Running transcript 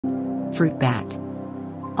fruit bat.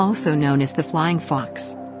 Also known as the flying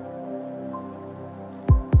fox.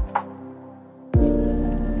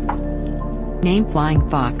 Name flying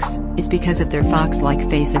fox is because of their fox-like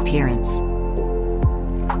face appearance.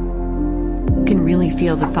 Can really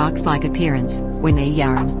feel the fox-like appearance when they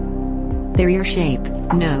yarn. Their ear shape,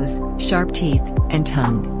 nose, sharp teeth, and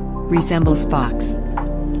tongue resembles fox.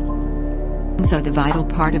 So the vital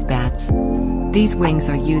part of bats. These wings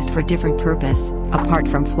are used for different purpose, apart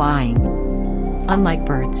from flying. Unlike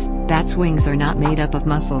birds, bats' wings are not made up of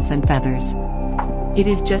muscles and feathers. It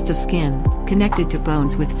is just a skin, connected to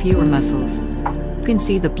bones with fewer muscles. You can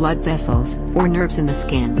see the blood vessels, or nerves in the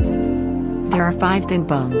skin. There are 5 thin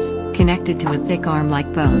bones, connected to a thick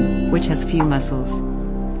arm-like bone, which has few muscles.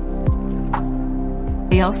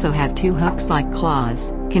 They also have 2 hooks-like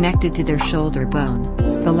claws, connected to their shoulder bone.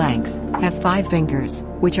 The legs have 5 fingers,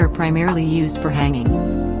 which are primarily used for hanging.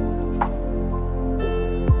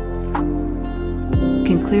 You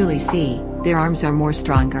can clearly see, their arms are more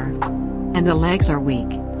stronger. And the legs are weak,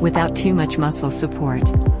 without too much muscle support.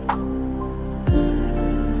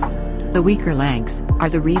 The weaker legs are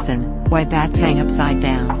the reason why bats hang upside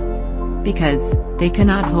down. Because they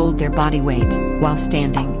cannot hold their body weight while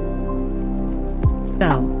standing.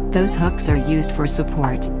 So, those hooks are used for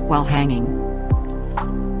support while hanging.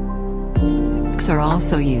 Hooks are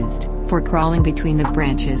also used for crawling between the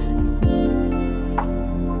branches.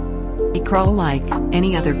 They crawl like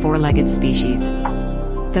any other 4-legged species.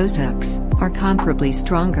 Those hooks are comparably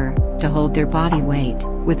stronger to hold their body weight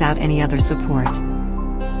without any other support.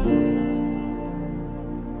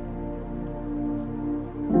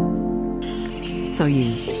 So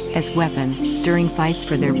used as weapon during fights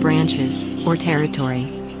for their branches or territory.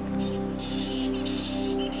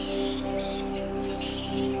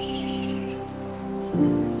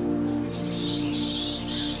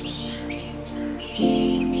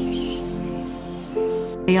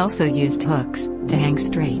 They also used hooks to hang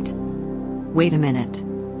straight. Wait a minute.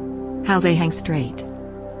 How they hang straight?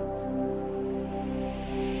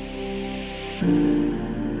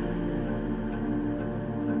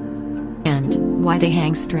 And why they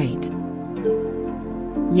hang straight?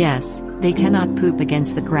 Yes, they cannot poop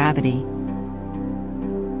against the gravity.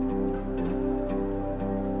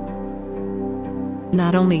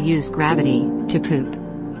 Not only use gravity to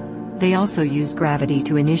poop, they also use gravity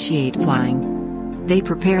to initiate flying. They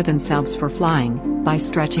prepare themselves for flying by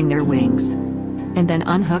stretching their wings and then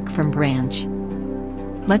unhook from branch.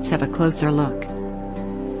 Let's have a closer look.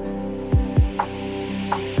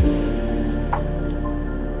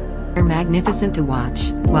 They're magnificent to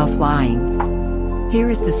watch while flying. Here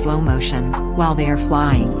is the slow motion while they are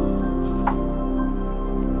flying.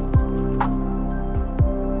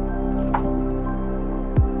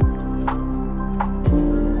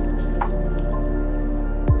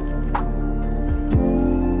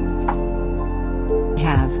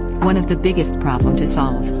 One of the biggest problem to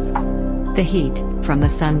solve. The heat from the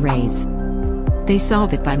sun rays. They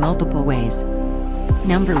solve it by multiple ways.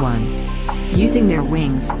 Number 1. Using their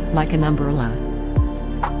wings like an umbrella.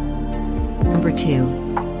 Number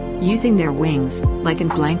 2. Using their wings like a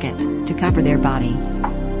blanket to cover their body.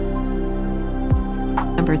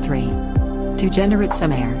 Number 3. To generate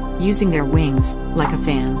some air, using their wings like a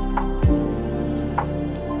fan.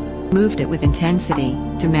 Moved it with intensity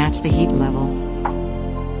to match the heat level.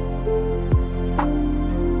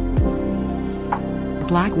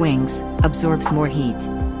 Black wings absorbs more heat,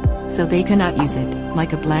 so they cannot use it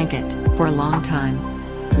like a blanket for a long time.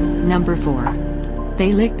 Number 4.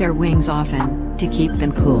 They lick their wings often to keep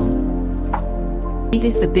them cool. Heat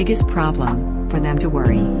is the biggest problem for them to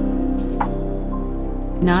worry.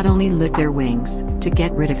 Not only lick their wings to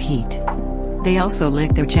get rid of heat, they also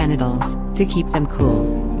lick their genitals to keep them cool.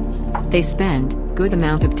 They spend good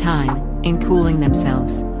amount of time in cooling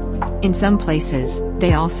themselves. In some places,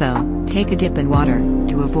 they also take a dip in water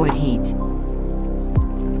to avoid heat.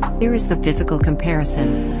 Here is the physical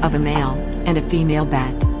comparison of a male and a female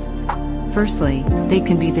bat. Firstly, they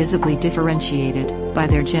can be visibly differentiated by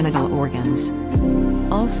their genital organs.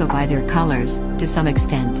 Also by their colors, to some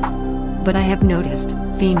extent. But I have noticed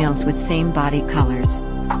females with same body colors.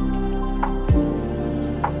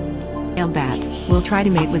 Male bat will try to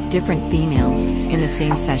mate with different females in the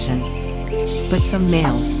same session. But some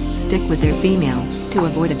males stick with their female to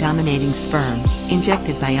avoid a dominating sperm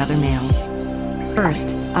injected by other males.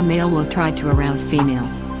 First, a male will try to arouse female.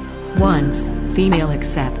 Once female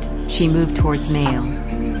accepts, she moves towards male.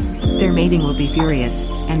 Their mating will be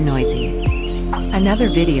furious and noisy. Another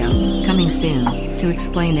video coming soon to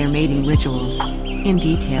explain their mating rituals in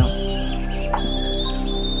detail.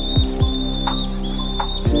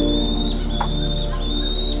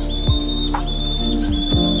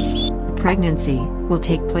 Pregnancy will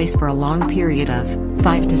take place for a long period of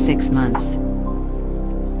 5 to 6 months.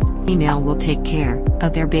 Female will take care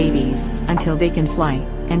of their babies until they can fly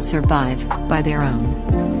and survive by their own.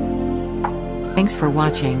 Thanks for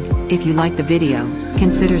watching. If you like the video,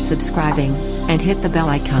 consider subscribing and hit the bell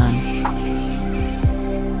icon.